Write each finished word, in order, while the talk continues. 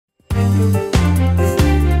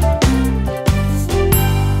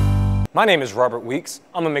My name is Robert Weeks.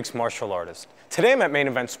 I'm a mixed martial artist. Today I'm at Main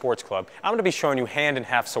Event Sports Club. I'm going to be showing you hand and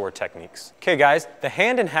half sword techniques. Okay guys, the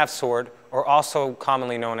hand and half sword, or also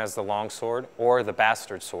commonly known as the long sword or the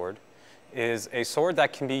bastard sword, is a sword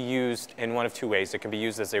that can be used in one of two ways. It can be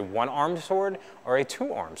used as a one-armed sword or a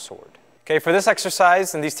two-armed sword. Okay, for this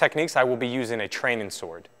exercise and these techniques, I will be using a training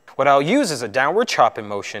sword. What I'll use is a downward chopping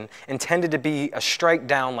motion intended to be a strike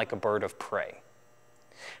down like a bird of prey.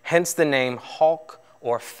 Hence the name hawk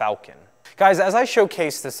or falcon. Guys, as I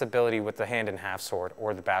showcase this ability with the hand and half sword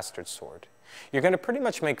or the bastard sword, you're going to pretty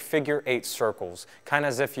much make figure 8 circles, kind of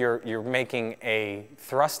as if you're making a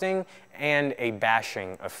thrusting and a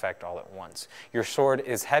bashing effect all at once. Your sword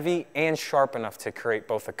is heavy and sharp enough to create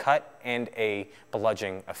both a cut and a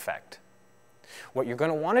bludgeoning effect. What you're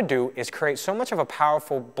going to want to do is create so much of a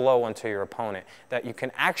powerful blow onto your opponent that you can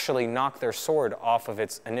actually knock their sword off of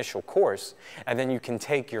its initial course, and then you can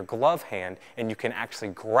take your glove hand and you can actually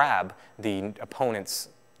grab the opponent's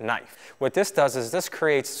knife. What this does is this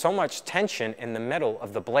creates so much tension in the middle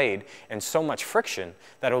of the blade and so much friction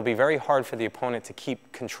that it will be very hard for the opponent to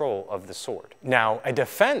keep control of the sword. Now, a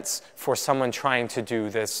defense for someone trying to do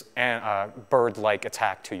this bird-like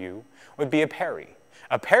attack to you would be a parry.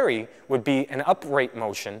 A parry would be an upright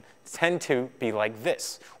motion, tend to be like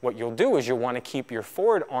this. What you'll do is you'll want to keep your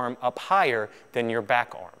forward arm up higher than your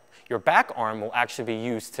back arm. Your back arm will actually be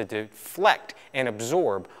used to deflect and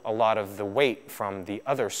absorb a lot of the weight from the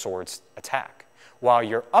other sword's attack, while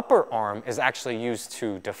your upper arm is actually used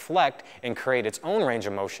to deflect and create its own range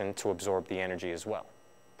of motion to absorb the energy as well.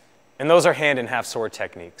 And those are hand and half sword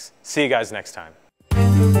techniques. See you guys next time.